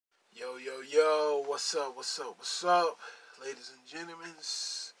What's up, what's up, ladies and gentlemen?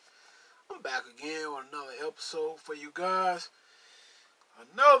 I'm back again with another episode for you guys.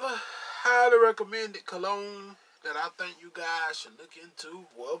 Another highly recommended cologne that I think you guys should look into,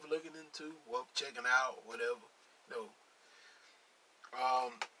 worth looking into, worth checking out, whatever.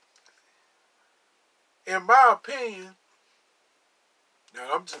 In my opinion,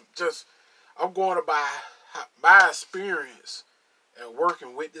 now I'm going by my experience at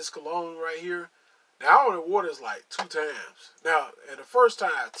working with this cologne right here. Now, I only wore this like 2 times. Now, and the first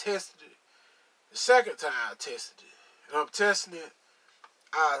time I tested it, the second time I tested it, and I'm testing it,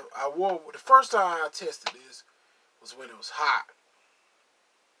 I wore, the first time I tested this was when it was hot,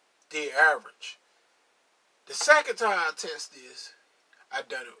 dead average. The second time I tested this,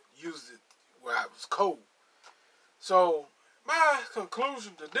 used it where I was cold. So, my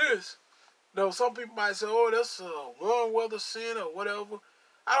conclusion to this, some people might say, oh, that's a warm weather scent or whatever.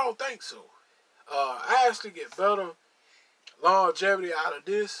 I don't think so. I actually get better longevity out of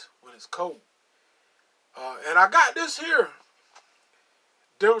this when it's cold. And I got this here,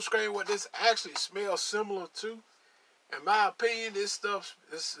 demonstrating what this actually smells similar to. In my opinion, this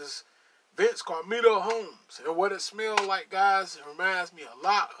is Vince Camuto Homes. And what it smells like, guys, it reminds me a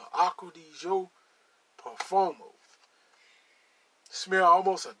lot of Acqua di Gio Profumo. Smell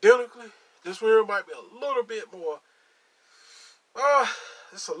almost identically. This one here might be a little bit more,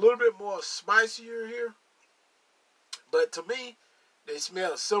 it's a little bit more spicier here. But to me, they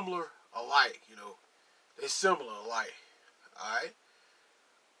smell similar alike, They're similar alike, alright?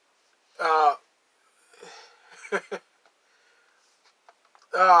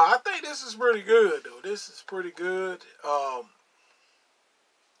 I think this is pretty good, though. This is pretty good. I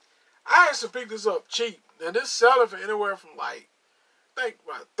actually picked this up cheap. Now, this selling for anywhere from like, I think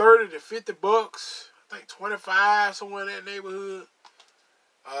about 30 to 50 bucks. I think 25, somewhere in that neighborhood.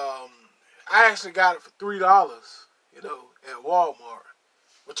 I actually got it for $3, at Walmart,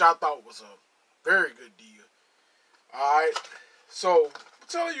 which I thought was a very good deal. Alright, so I'm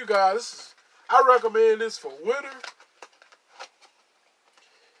telling you guys, I recommend this for winter.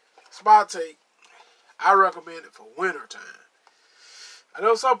 It's my take. I recommend it for winter time. I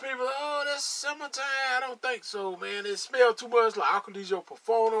know some people, oh, that's summertime. I don't think so, man. It smells too much like Acqua di Gio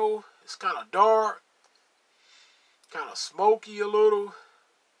Profumo. It's kind of dark, kind of smoky a little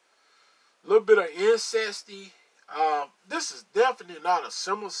bit of incesty. This is definitely not a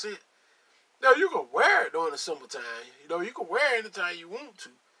summer scent. Now, you can wear it during the summertime. You can wear it anytime you want to.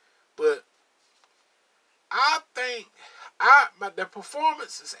 But I think the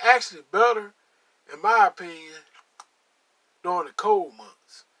performance is actually better, in my opinion, during the cold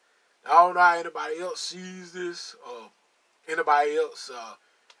months. Now, I don't know how anybody else sees this, or anybody else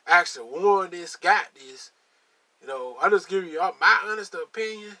actually worn this, got this. I just give you my honest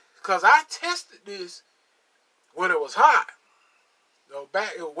opinion, because I tested this when it was hot.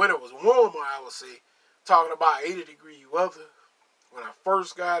 Back when it was warmer, I would say, talking about 80-degree weather, when I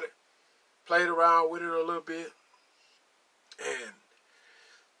first got it, played around with it a little bit, and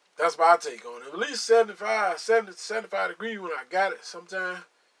that's my take on it. At least 70 to 75 degrees when I got it sometime.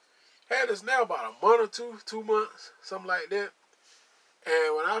 Had this now about a month or 2 months, something like that.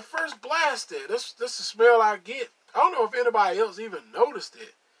 And when I first blasted, this is the smell I get. I don't know if anybody else even noticed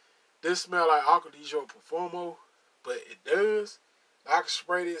it. This smell like Acqua di Gio Profumo, but it does. I can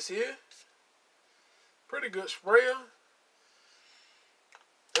spray this here. Pretty good sprayer.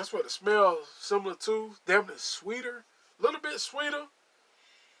 That's what it smells similar to. Definitely sweeter. A little bit sweeter.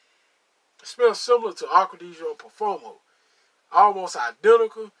 It smells similar to Acqua di Gio Profumo. Almost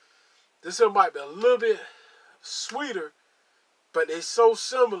identical. This one might be a little bit sweeter, but they're so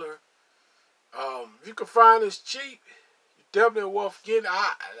similar. If you can find this cheap, you definitely worth getting.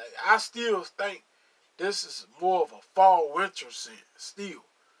 I still think this is more of a fall-winter scent, still.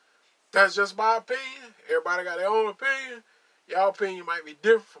 That's just my opinion. Everybody got their own opinion. Your opinion might be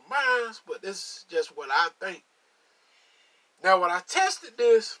different from mine, but this is just what I think. Now, when I tested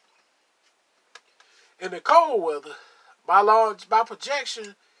this in the cold weather, my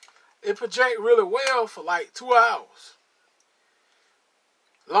projection, it project really well for like 2 hours.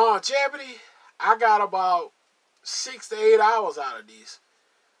 Longevity, I got about 6 to 8 hours out of this.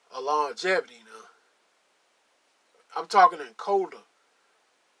 A longevity, I'm talking in colder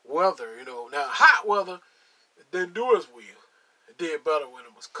weather, Now, hot weather, it didn't do as well. It did better when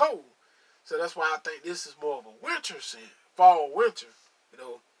it was cold. So that's why I think this is more of a winter scent. Fall, winter,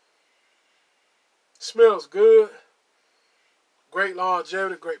 Smells good. Great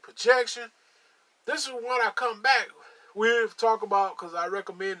longevity, great projection. This is one I come back with, talk about, because I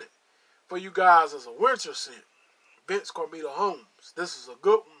recommend it for you guys as a winter scent. Vince Camuto Homes. This is a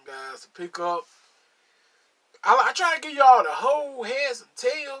good one, guys, to pick up. I try to give y'all the whole heads and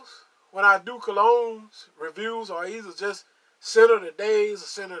tails when I do colognes reviews, or either just scent of the days or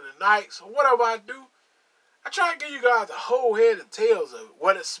scent of the nights or whatever I do. I try to give you guys the whole head and tails of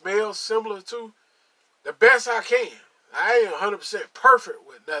what it smells similar to, the best I can. I ain't 100% perfect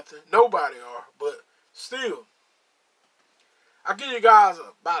with nothing. Nobody are, but still, I give you guys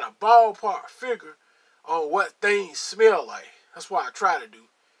about a ballpark figure on what things smell like. That's what I try to do.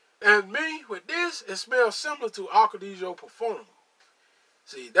 And me, with this, it smells similar to Acadillo Performo.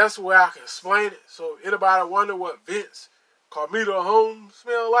 See, that's the way I can explain it. So anybody wonder what Vince Camuto Homes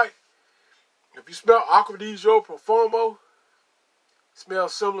smell like? If you smell Acadillo Performo, it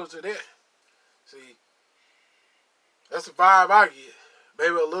smells similar to that. See, that's the vibe I get.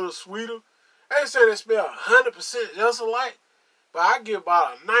 Maybe a little sweeter. I ain't saying they smell 100% just alike, but I get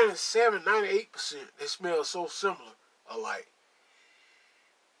about a 97, 98% they smell so similar alike.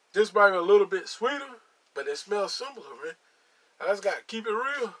 This might be a little bit sweeter, but it smells similar, man. I just got to keep it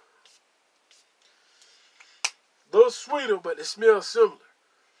real. A little sweeter, but it smells similar.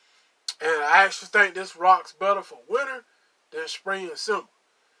 And I actually think this rocks better for winter than spring and summer.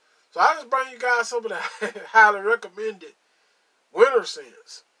 So I just bring you guys some of the highly recommended winter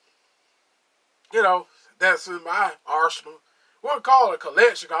scents. You know, that's in my arsenal. We wouldn't call it a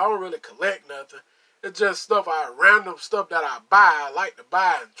collection, because I don't really collect nothing. It's just random stuff that I buy. I like to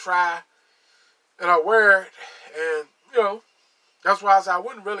buy and try. And I wear it. And, you know, that's why I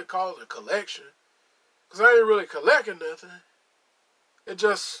wouldn't really call it a collection. Because I ain't really collecting nothing. It's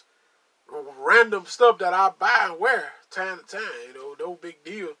just random stuff that I buy and wear time to time. You know, no big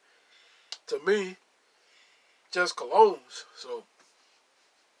deal to me. Just colognes. So,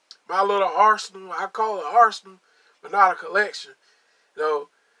 my little arsenal, I call it arsenal, but not a collection. You know,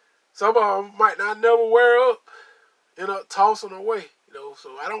 some of them might not never wear up, end up tossing away, you know,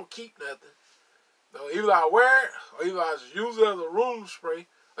 so I don't keep nothing. You know, either I wear it, or either I just use it as a room spray,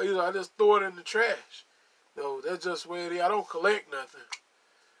 or either I just throw it in the trash. You know, that's just where it is. I don't collect nothing.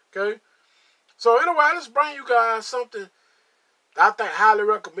 Okay? So anyway, I just bring you guys something that I think highly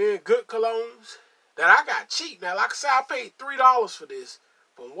recommend, good colognes, that I got cheap. Now, like I said, I paid $3 for this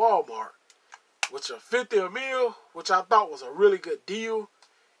from Walmart, which are 50 a mil, which I thought was a really good deal.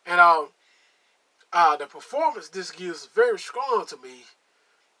 And the performance this gives is very strong to me.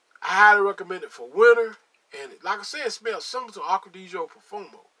 I highly recommend it for winter. And like I said, it smells similar to Acadillo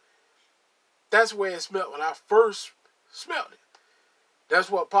Performo. That's where it smelled when I first smelled it.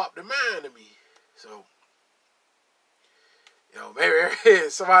 That's what popped in mind to me. So, you know, maybe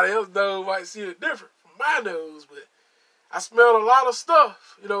somebody else nose might see it different from my nose, but I smelled a lot of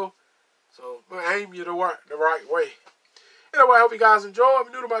stuff, you know. So, I'm going to aim you the right way. Anyway, I hope you guys enjoy.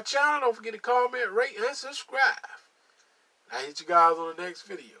 If you're new to my channel, don't forget to comment, rate, and subscribe. I'll hit you guys on the next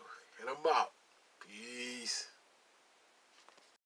video. And I'm out.